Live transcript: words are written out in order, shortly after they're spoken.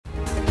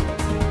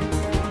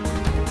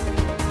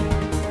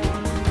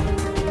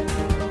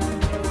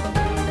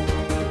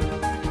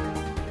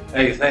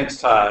Hey, thanks,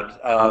 Todd.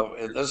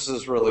 This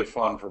is really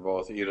fun for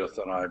both Edith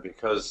and I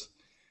because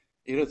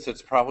Edith,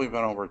 it's probably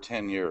been over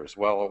 10 years.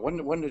 Well,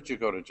 when did you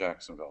go to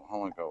Jacksonville? How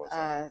long ago was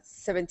that?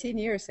 17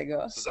 years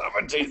ago.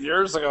 17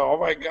 years ago. Oh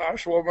my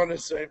gosh, woman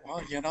is saying,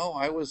 well,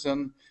 I was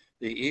in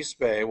the East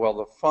Bay. Well,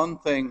 the fun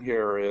thing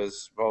here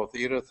is both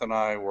Edith and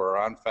I were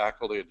on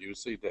faculty at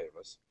UC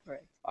Davis. Right.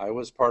 I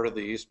was part of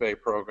the East Bay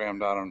program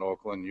down in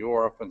Oakland. You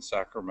were up in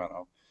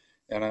Sacramento.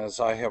 And as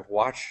I have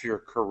watched your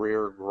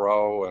career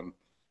grow, and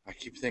I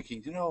keep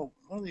thinking,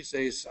 one of these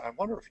days, I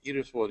wonder if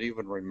Edith would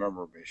even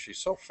remember me. She's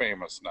so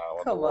famous now in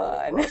the Come world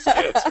of on. breast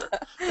cancer.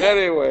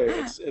 Anyway,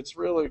 it's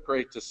really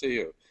great to see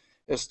you.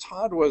 As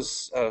Todd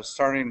was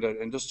starting to,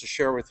 and just to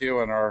share with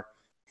you and our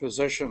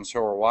physicians who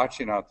are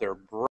watching out there,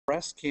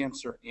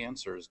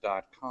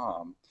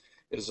 breastcanceranswers.com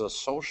is a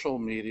social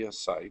media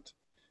site.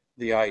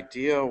 The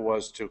idea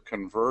was to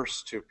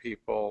converse to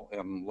people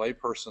in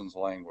layperson's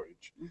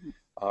language.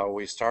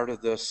 We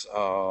started this a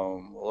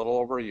little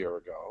over a year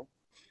ago.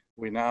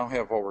 We now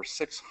have over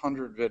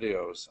 600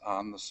 videos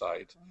on the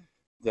site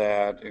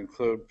that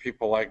include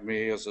people like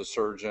me as a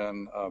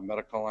surgeon,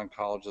 medical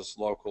oncologists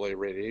locally,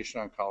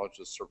 radiation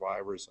oncologists,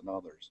 survivors, and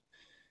others.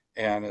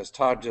 And as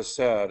Todd just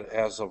said,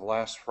 as of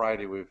last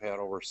Friday, we've had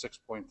over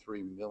 6.3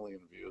 million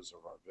views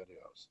of our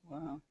videos.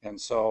 Wow. And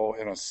so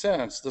in a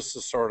sense, this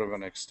is sort of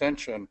an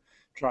extension,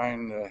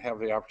 trying to have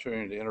the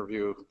opportunity to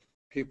interview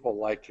people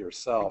like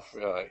yourself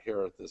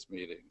here at this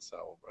meeting.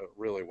 So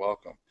really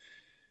welcome.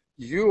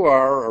 You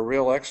are a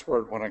real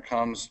expert when it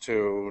comes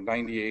to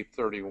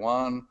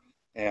 9831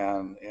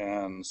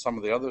 and some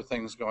of the other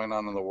things going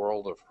on in the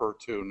world of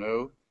HER2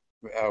 new.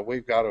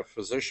 We've got a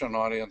physician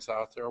audience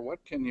out there.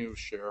 What can you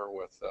share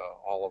with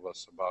all of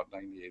us about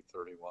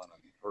 9831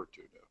 and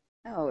HER2 new?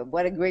 Oh,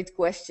 what a great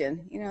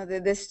question.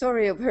 The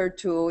story of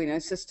HER2,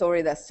 it's a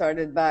story that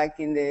started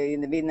back in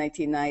the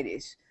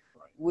mid-1990s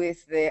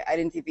with the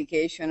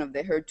identification of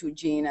the HER2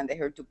 gene and the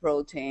HER2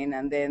 protein,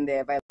 and then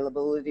the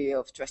availability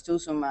of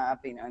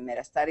trastuzumab, in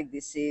metastatic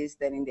disease,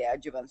 then in the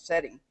adjuvant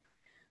setting.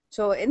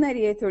 So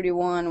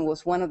N9831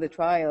 was one of the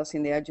trials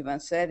in the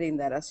adjuvant setting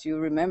that, as you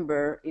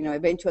remember,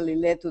 eventually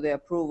led to the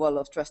approval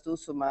of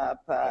trastuzumab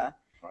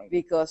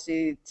because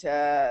it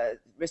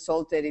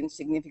resulted in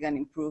significant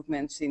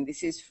improvements in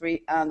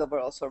disease-free and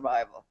overall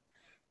survival.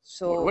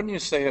 So wouldn't you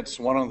say it's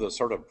one of the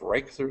sort of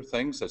breakthrough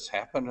things that's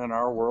happened in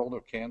our world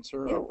of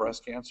cancer or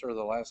breast cancer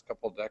the last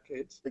couple of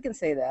decades? We can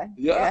say that.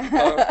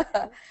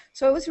 Yeah.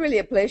 So it was really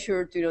a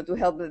pleasure to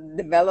help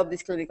develop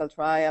this clinical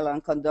trial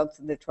and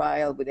conduct the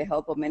trial with the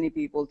help of many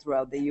people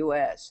throughout the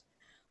U.S.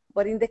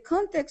 But in the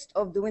context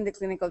of doing the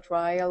clinical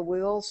trial,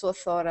 we also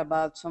thought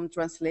about some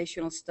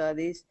translational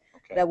studies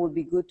that would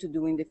be good to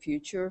do in the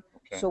future.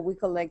 So we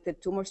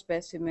collected tumor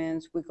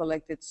specimens, we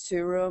collected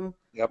serum,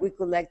 we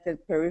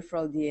collected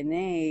peripheral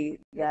DNA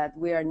that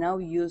we are now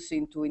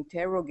using to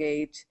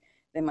interrogate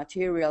the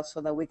material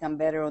so that we can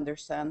better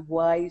understand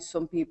why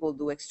some people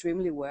do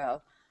extremely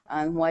well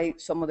and why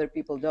some other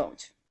people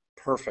don't.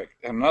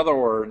 Perfect. In other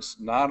words,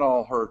 not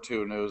all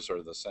HER2 news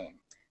are the same.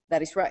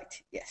 That is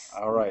right, yes.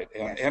 All right.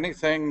 And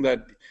anything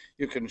that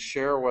you can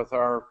share with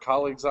our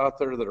colleagues out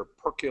there that are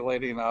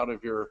percolating out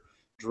of your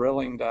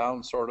drilling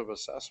down sort of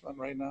assessment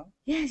right now?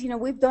 Yes,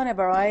 we've done a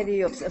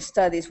variety of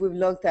studies. We've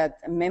looked at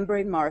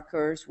membrane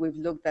markers, we've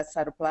looked at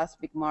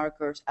cytoplasmic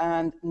markers,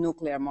 and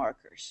nuclear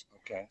markers.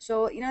 Okay.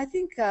 So, I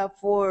think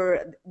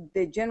for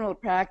the general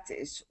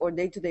practice or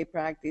day-to-day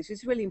practice,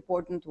 it's really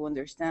important to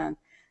understand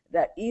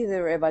that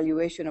either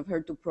evaluation of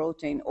HER2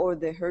 protein or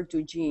the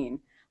HER2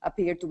 gene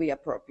appear to be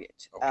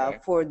appropriate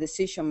for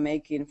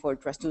decision-making for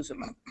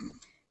trastuzumab.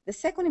 The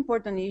second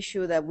important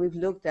issue that we've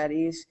looked at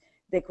is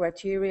the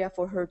criteria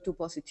for HER2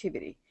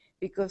 positivity,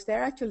 because there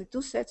are actually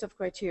two sets of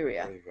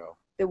criteria. There you go.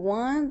 The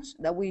ones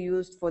that we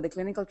used for the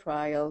clinical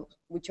trial,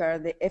 which are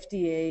the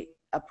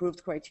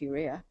FDA-approved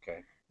criteria,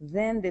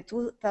 then the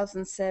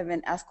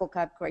 2007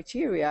 ASCO-CAP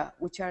criteria,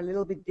 which are a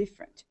little bit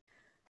different.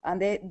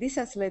 And this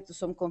has led to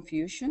some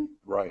confusion.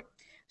 Right.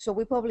 So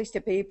we published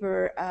a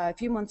paper a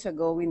few months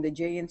ago in the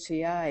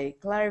JNCI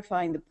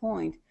clarifying the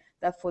point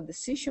that for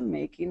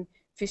decision-making,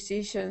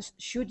 physicians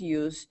should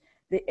use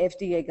the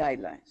FDA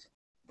guidelines.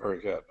 Very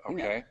good.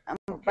 Okay.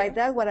 By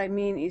that, what I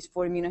mean is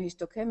for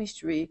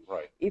immunohistochemistry,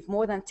 if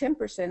more than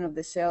 10% of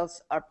the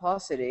cells are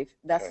positive,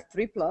 that's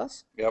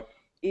 3+. Yep.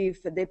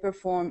 If they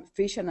perform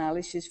FISH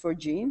analysis for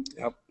gene,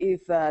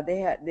 if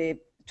the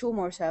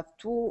tumors have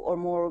 2 or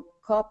more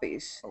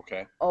copies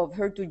of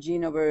HER2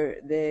 gene over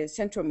the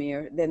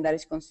centromere, then that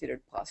is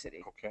considered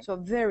positive. So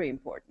very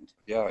important.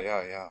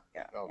 Yeah.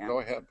 Go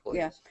ahead, please.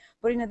 Yeah.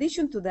 But in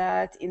addition to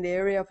that, in the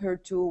area of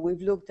HER2,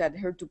 we've looked at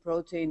HER2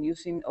 protein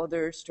using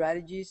other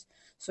strategies,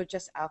 such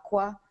as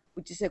AQUA,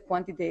 which is a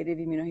quantitative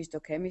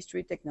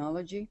immunohistochemistry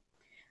technology.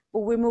 But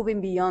we're moving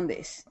beyond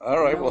this.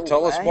 All right, well,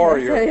 tell us more.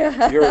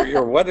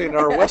 You're wetting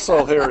our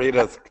whistle here,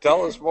 Edith.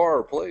 Tell us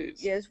more,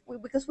 please. Yes,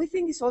 because we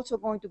think it's also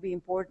going to be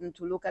important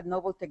to look at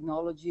novel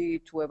technology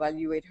to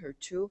evaluate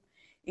HER2.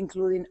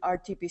 including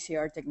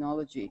RT-PCR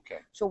technology.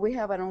 Okay. So we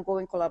have an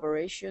ongoing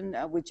collaboration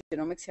with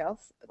Genomic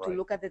Health to Right.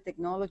 look at the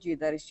technology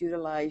that is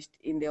utilized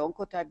in the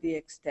Oncotype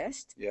DX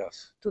test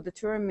Yes. to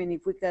determine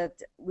if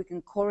we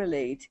can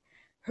correlate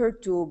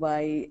HER2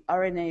 by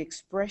RNA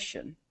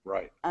expression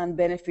Right. and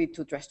benefit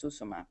to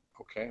trastuzumab.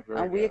 Okay, very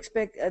And we good.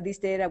 expect this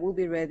data will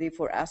be ready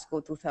for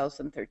ASCO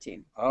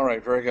 2013. All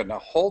right, very good. Now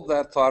hold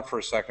that thought for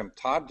a second.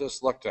 Todd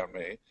just looked at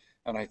me,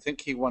 and I think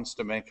he wants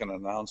to make an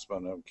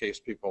announcement in case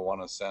people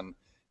want to send.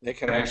 They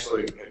can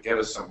actually get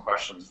us some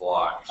questions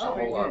live. So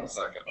hold on a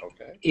second,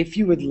 okay? If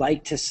you would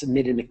like to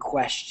submit in a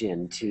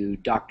question to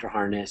Dr.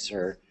 Harness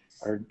or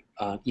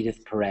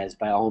Edith Perez,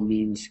 by all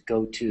means,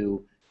 go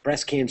to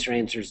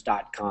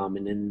breastcanceranswers.com,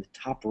 and in the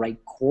top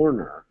right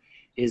corner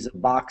is a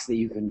box that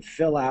you can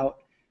fill out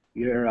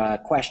your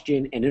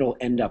question, and it'll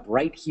end up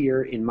right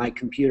here in my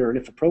computer. And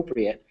if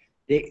appropriate,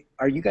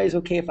 are you guys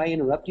okay if I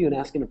interrupt you and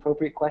ask an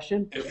appropriate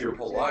question? If you're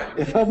polite.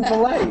 If I'm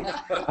polite.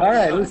 All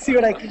right, let's see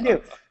what I can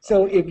do.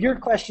 So if your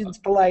question's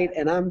polite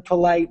and I'm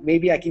polite,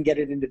 maybe I can get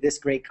it into this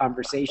great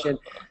conversation.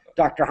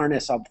 Dr.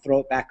 Harness, I'll throw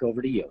it back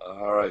over to you.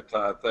 All right,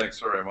 Todd, thanks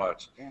very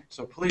much. Yeah.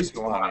 So please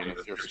go on,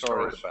 Edith. Your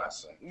story is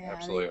fascinating. Yeah,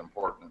 Absolutely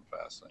important and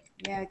fascinating.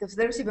 Yeah, because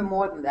there's even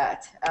more than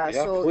that. Yeah,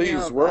 So, please, you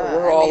know,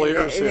 we're all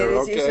ears here,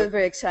 It's okay? just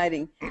very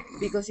exciting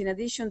because in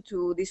addition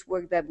to this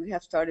work that we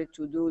have started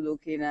to do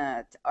looking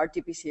at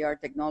RT-PCR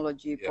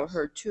technology for Yes.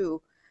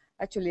 HER2,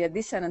 actually at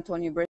this San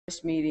Antonio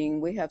breast meeting,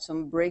 we have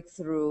some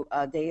breakthrough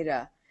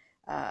data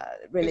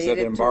related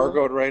Is it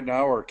embargoed right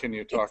now, or can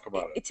you talk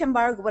about it? It's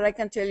embargoed, but I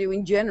can tell you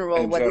in general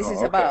In what this general, is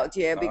okay. about.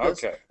 Yeah,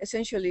 because Okay.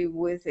 essentially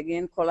with,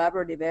 again,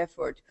 collaborative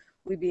effort,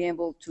 we've been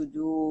able to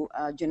do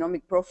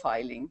genomic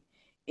profiling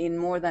in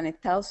more than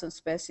 1,000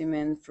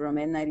 specimens from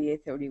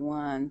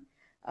N9831,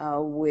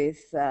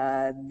 with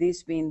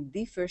this being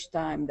the first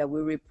time that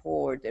we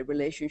report a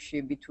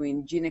relationship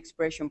between gene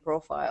expression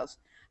profiles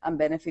and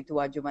benefit to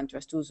adjuvant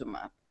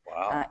trastuzumab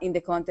Wow. in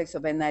the context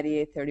of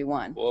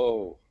N9831.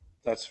 Whoa,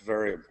 that's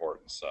very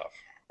important stuff.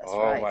 That's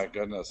Oh right. my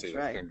goodness, That's Edith,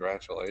 right.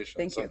 Congratulations.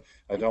 Thank you.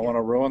 I don't want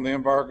to ruin the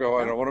embargo.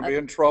 I don't want to be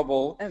in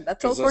trouble And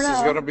that's all because for this is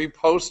now. going to be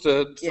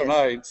posted Yes.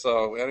 tonight.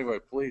 So anyway,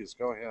 please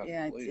go ahead.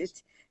 Yeah, please.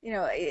 it's you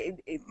know,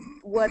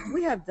 what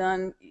we have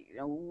done, you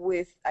know,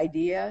 with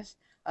ideas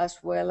as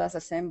well as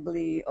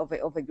assembly of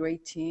a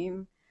great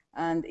team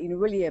and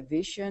really a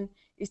vision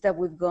is that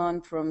we've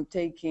gone from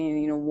taking,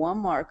 you know, one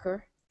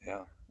marker.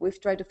 Yeah. We've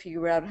tried to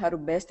figure out how to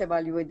best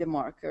evaluate the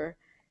marker.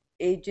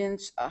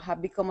 Agents have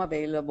become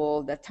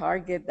available that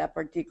target that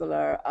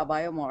particular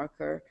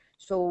biomarker.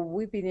 So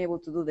we've been able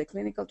to do the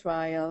clinical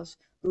trials,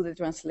 do the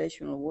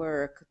translational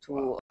work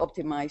to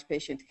optimize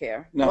patient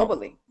care Now,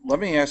 globally. let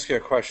me ask you a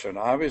question.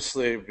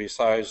 Obviously,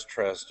 besides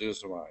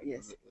trastuzumab,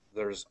 Yes.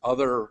 there's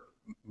other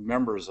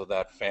members of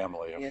that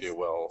family, if Yes. you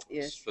will,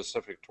 Yes.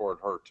 specific toward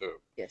HER2.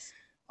 Yes.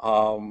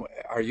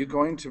 Are you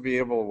going to be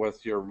able,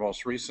 with your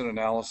most recent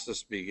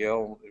analysis, be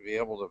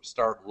able to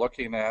start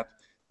looking at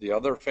the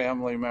other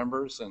family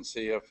members and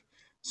see if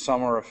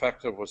some are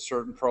effective with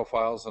certain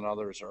profiles and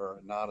others are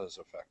not as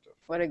effective?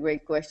 What a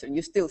great question.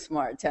 You're still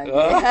smart, Tandy.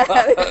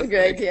 That's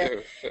great. Thank Yeah.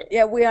 you.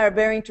 Yeah, we are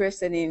very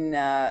interested in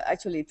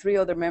actually 3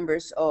 other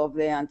members of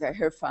the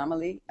anti-HER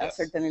family, Yes.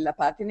 certainly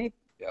lapatinib,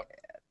 Yep.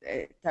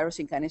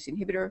 tyrosine kinase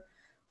inhibitor.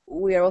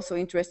 We are also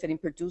interested in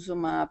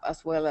pertuzumab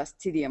as well as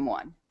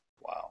TDM1.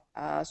 Wow.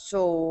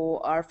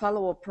 So our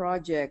follow-up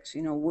projects,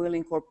 you know, will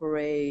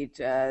incorporate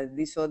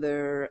these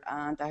other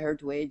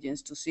anti-HER2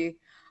 agents to see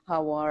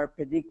how our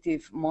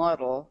predictive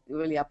model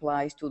really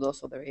applies to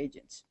those other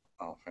agents.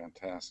 Oh,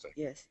 fantastic.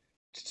 Yes.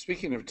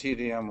 Speaking of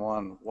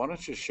TDM1, why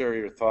don't you share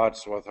your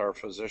thoughts with our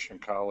physician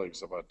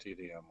colleagues about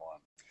TDM1?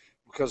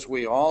 Because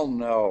we all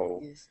know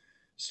Yes.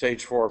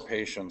 stage 4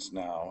 patients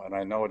now, and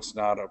I know it's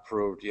not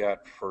approved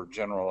yet for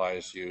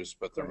generalized use,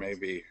 but there may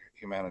Correct. be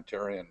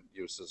humanitarian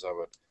uses of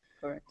it.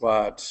 Correct.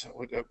 But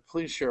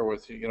please share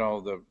with you know,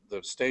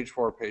 the stage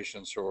 4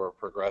 patients who are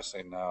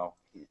progressing now.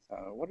 Yes.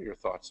 What are your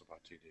thoughts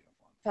about TDM1?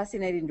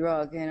 Fascinating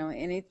drug, you know,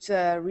 and it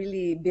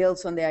really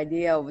builds on the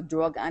idea of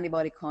drug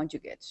antibody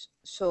conjugates.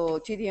 So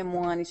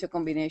TDM1 is a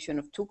combination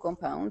of 2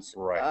 compounds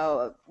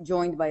Right.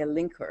 joined by a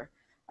linker.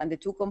 And the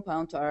 2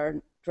 compounds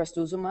are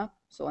trastuzumab,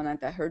 so an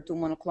anti-HER2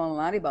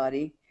 monoclonal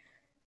antibody,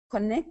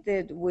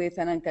 connected with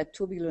an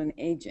antitubulin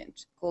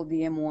agent called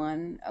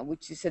DM1,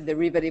 which is a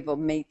derivative of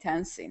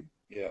maytansine.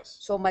 Yes.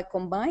 So by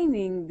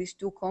combining these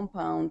 2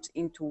 compounds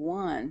into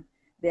one,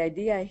 the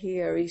idea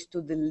here is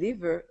to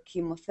deliver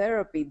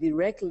chemotherapy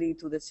directly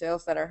to the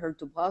cells that are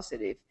HER2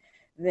 positive,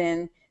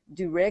 then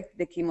direct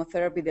the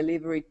chemotherapy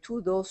delivery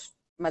to those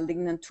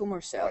malignant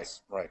tumor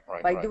cells. Right.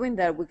 By doing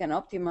that, we can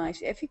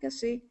optimize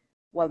efficacy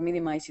while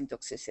minimizing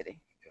toxicity.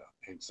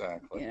 Yeah,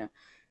 exactly. You know,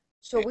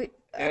 So we,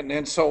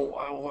 And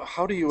so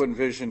how do you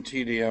envision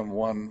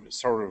TDM1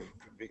 sort of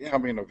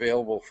becoming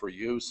available for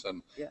use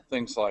and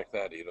things like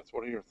that, Edith?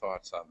 What are your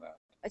thoughts on that?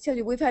 I tell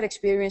you, we've had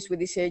experience with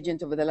this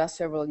agent over the last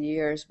several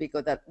years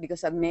because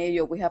at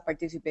Mayo we have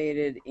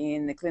participated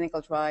in the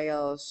clinical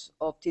trials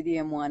of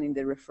TDM1 in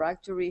the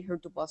refractory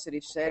HER2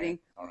 positive setting,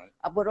 All right.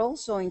 but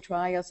also in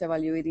trials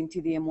evaluating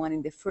TDM1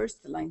 in the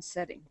first line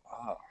setting.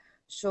 Ah,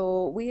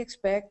 So we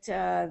expect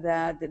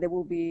that there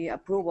will be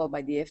approval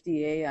by the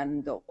FDA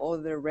and the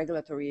other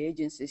regulatory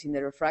agencies in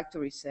the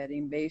refractory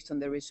setting based on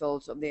the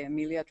results of the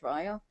Amelia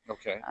trial.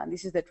 okay. And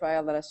this is the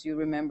trial that, as you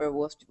remember,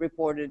 was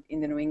reported in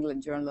the New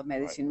England Journal of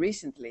Medicine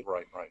recently,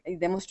 Right.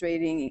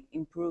 demonstrating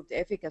improved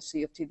efficacy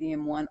of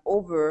TDM1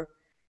 over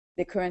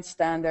the current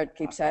standard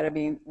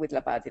capecitabine with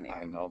lapatinib.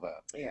 I know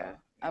that. Yeah.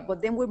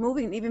 But then we're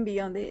moving even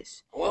beyond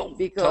this. Well,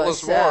 because, tell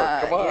us more.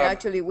 Come on.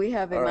 actually, we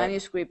have a All right.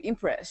 manuscript in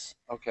press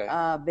Okay.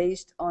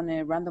 based on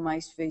a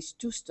randomized phase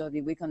 2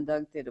 study we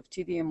conducted of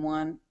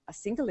TDM1, a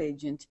single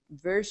agent,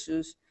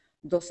 versus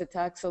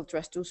docetaxel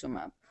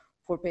trastuzumab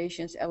for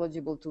patients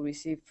eligible to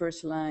receive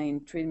first-line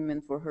treatment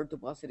for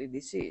HER2-positive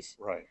disease.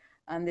 Right.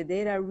 And the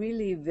data are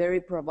really very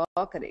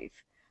provocative,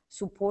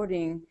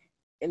 supporting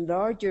a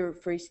larger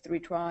phase 3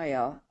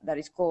 trial that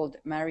is called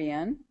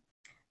Marianne.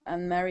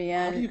 And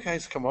Marianne. How do you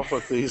guys come up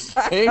with these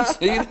names?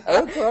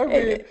 I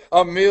mean,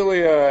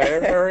 Amelia,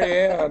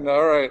 Marianne.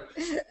 All right.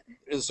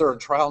 Is there a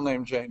trial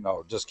named Jane?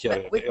 No, just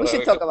kidding. We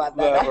should talk about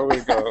that. There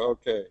we go.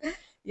 Okay.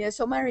 Yeah,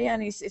 so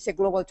Marianne is a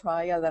global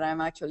trial that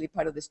I'm actually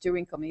part of the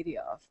steering committee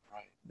of,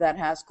 that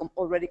has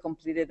already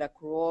completed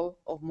accrual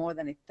of more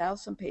than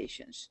 1,000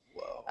 patients.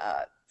 Whoa.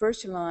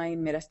 First-line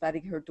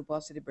metastatic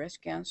HER2-positive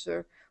breast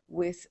cancer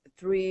with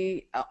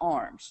 3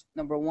 arms.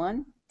 Number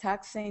 1,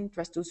 taxane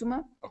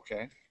trastuzumab.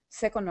 Okay.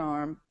 Second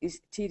arm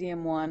is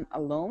TDM1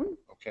 alone.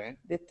 Okay.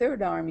 The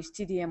third arm is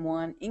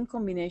TDM1 in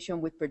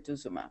combination with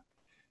pertuzumab.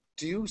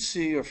 Do you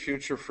see a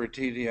future for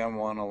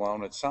TDM1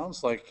 alone? It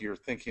sounds like you're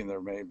thinking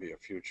there may be a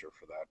future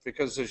for that,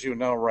 because as you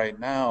know right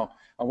now,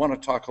 I want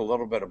to talk a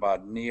little bit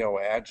about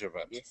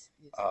neoadjuvant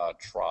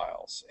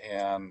trials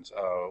and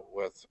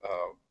with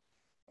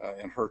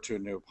in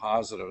HER2 new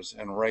positives.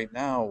 And right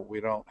now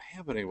we don't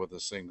have any with a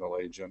single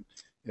agent.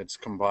 It's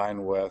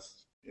combined with,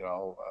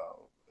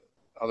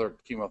 other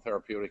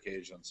chemotherapeutic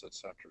agents, et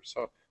cetera.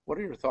 So what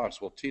are your thoughts?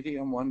 Will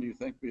TDM1, do you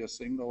think, be a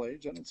single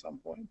agent at some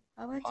point?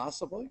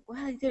 Possibly? Well,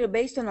 I tell you,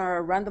 based on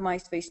our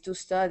randomized phase 2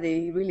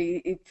 study,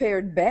 really it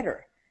fared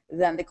better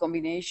than the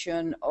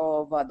combination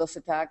of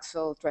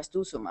docetaxel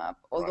trastuzumab,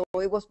 although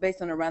it was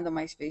based on a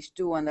randomized phase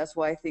 2, and that's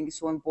why I think it's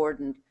so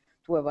important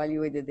to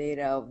evaluate the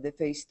data of the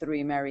phase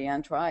 3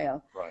 Marianne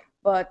trial. Right.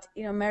 But,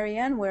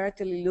 Marianne, we're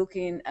actually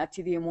looking at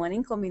TDM1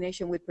 in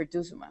combination with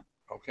pertuzumab.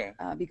 Okay.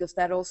 Because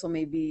that also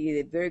may be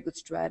a very good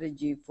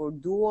strategy for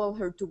dual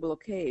HER2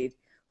 blockade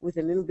with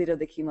a little bit of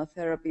the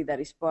chemotherapy that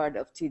is part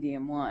of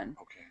TDM1.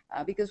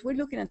 Okay. Because we're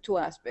looking at 2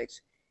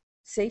 aspects,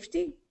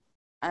 safety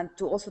and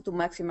also to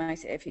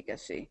maximize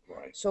efficacy.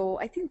 Right. So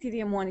I think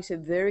TDM1 is a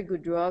very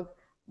good drug,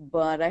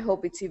 but I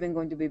hope it's even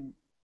going to be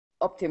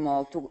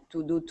optimal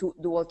to do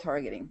dual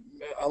targeting.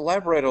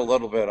 Elaborate a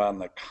little bit on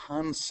the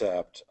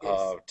concept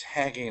of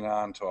tagging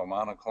on to a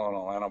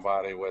monoclonal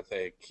antibody with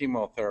a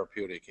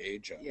chemotherapeutic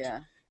agent. Yeah.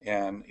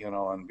 And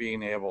and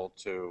being able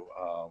to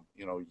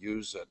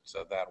use it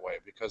that way,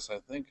 because I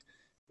think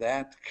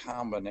that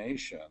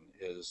combination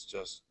is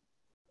just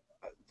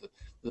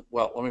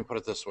well, let me put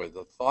it this way: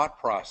 the thought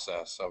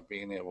process of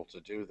being able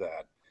to do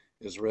that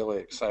is really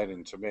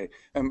exciting to me.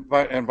 And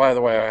by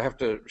the way, I have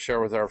to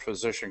share with our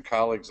physician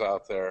colleagues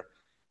out there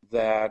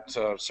that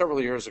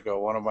several years ago,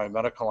 one of my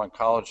medical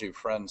oncology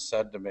friends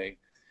said to me,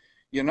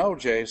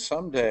 Jay,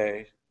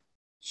 someday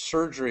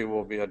surgery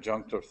will be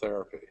adjunctive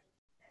therapy.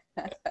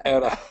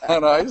 And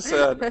I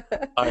said,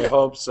 I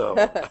hope so.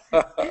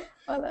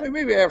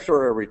 Maybe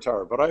after I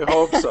retire, but I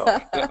hope so.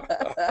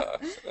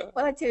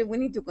 Well, I tell you, we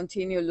need to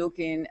continue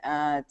looking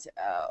at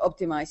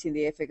optimizing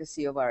the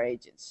efficacy of our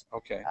agents.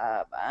 Okay.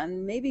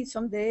 And maybe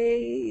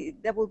someday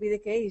that will be the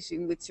case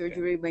in which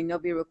surgery may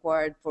not be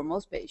required for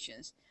most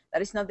patients.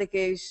 That is not the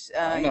case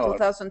in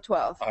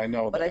 2012. I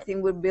know but that. I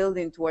think we're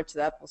building towards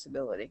that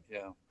possibility.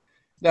 Yeah.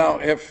 Now,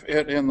 if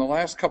in the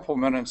last couple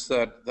minutes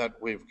that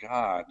we've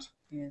got,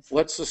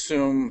 let's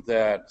assume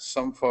that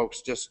some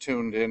folks just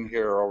tuned in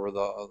here over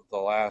the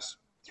last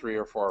 3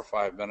 or 4 or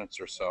 5 minutes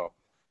or so.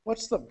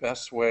 What's the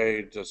best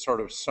way to sort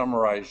of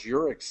summarize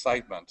your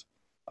excitement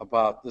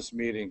about this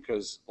meeting?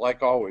 Because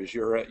like always,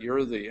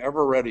 you're the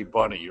ever-ready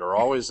bunny. You're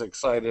always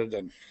excited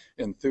and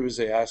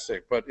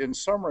enthusiastic. But in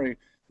summary,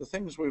 the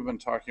things we've been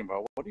talking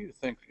about, what do you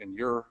think in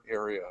your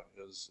area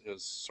is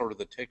sort of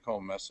the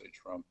take-home message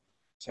from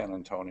San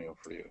Antonio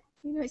for you?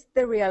 It's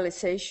the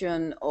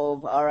realization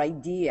of our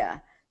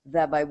idea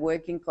that by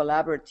working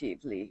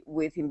collaboratively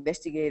with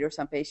investigators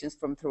and patients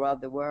from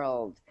throughout the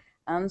world,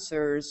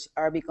 answers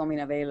are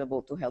becoming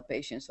available to help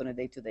patients on a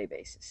day-to-day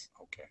basis.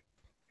 Okay,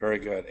 very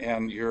good.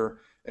 And your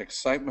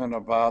excitement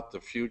about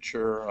the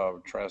future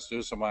of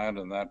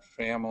trastuzumab and that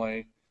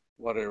family,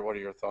 What are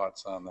your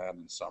thoughts on that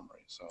in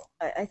summary? So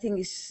I think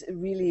it's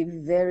really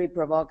very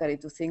provocative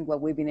to think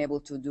what we've been able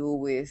to do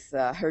with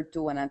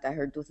HER2 and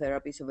anti-HER2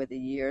 therapies over the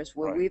years,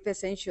 where Right. we've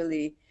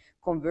essentially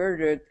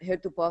converted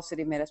HER2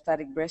 positive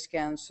metastatic breast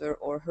cancer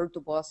or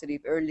HER2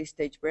 positive early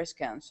stage breast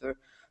cancer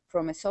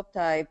from a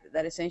subtype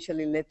that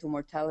essentially led to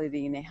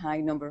mortality in a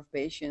high number of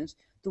patients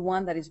to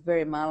one that is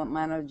very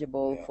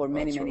manageable for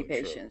many, many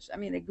patients. True. I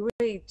mean, a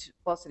great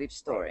positive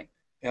story. Right.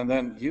 And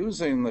then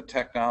using the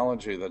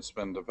technology that's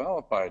been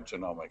developed by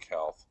Genomic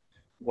Health,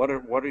 what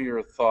are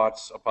your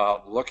thoughts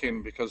about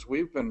looking, because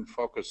we've been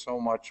focused so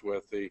much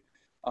with the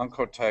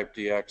Oncotype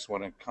DX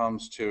when it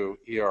comes to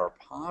ER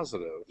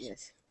positives.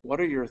 Yes. What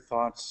are your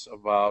thoughts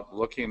about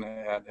looking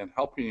at and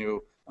helping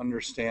you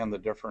understand the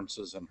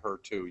differences in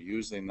HER2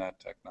 using that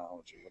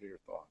technology? What are your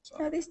thoughts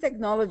on this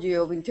technology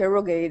of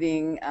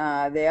interrogating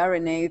the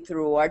RNA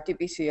through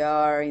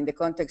RT-PCR in the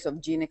context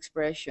of gene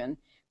expression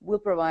will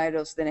provide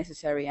us the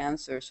necessary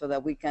answers so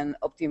that we can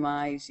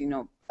optimize,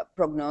 a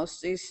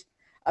prognosis,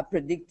 a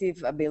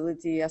predictive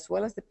ability, as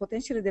well as the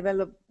potentially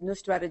develop new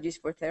strategies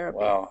for therapy.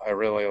 Well, I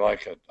really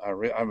like it. I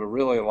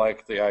really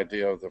like the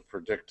idea of the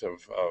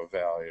predictive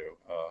value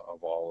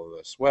of all of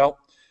this. Well,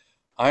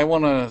 I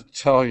want to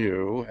tell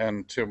you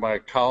and to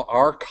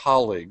our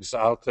colleagues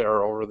out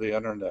there over the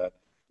internet,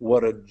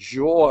 what a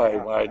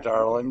joy, my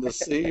darling, to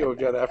see you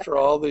again after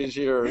all these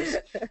years,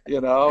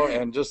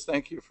 and just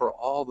thank you for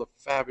all the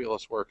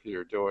fabulous work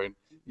you're doing.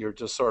 You're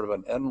just sort of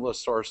an endless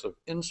source of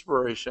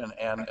inspiration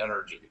and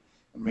energy.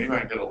 And maybe I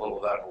can get a little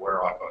of that to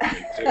wear off on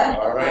me too.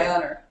 All right. My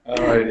honor. All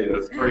right,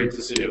 Edith. Great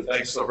to see you.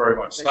 Thanks so very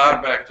much.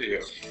 Todd, back to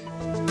you.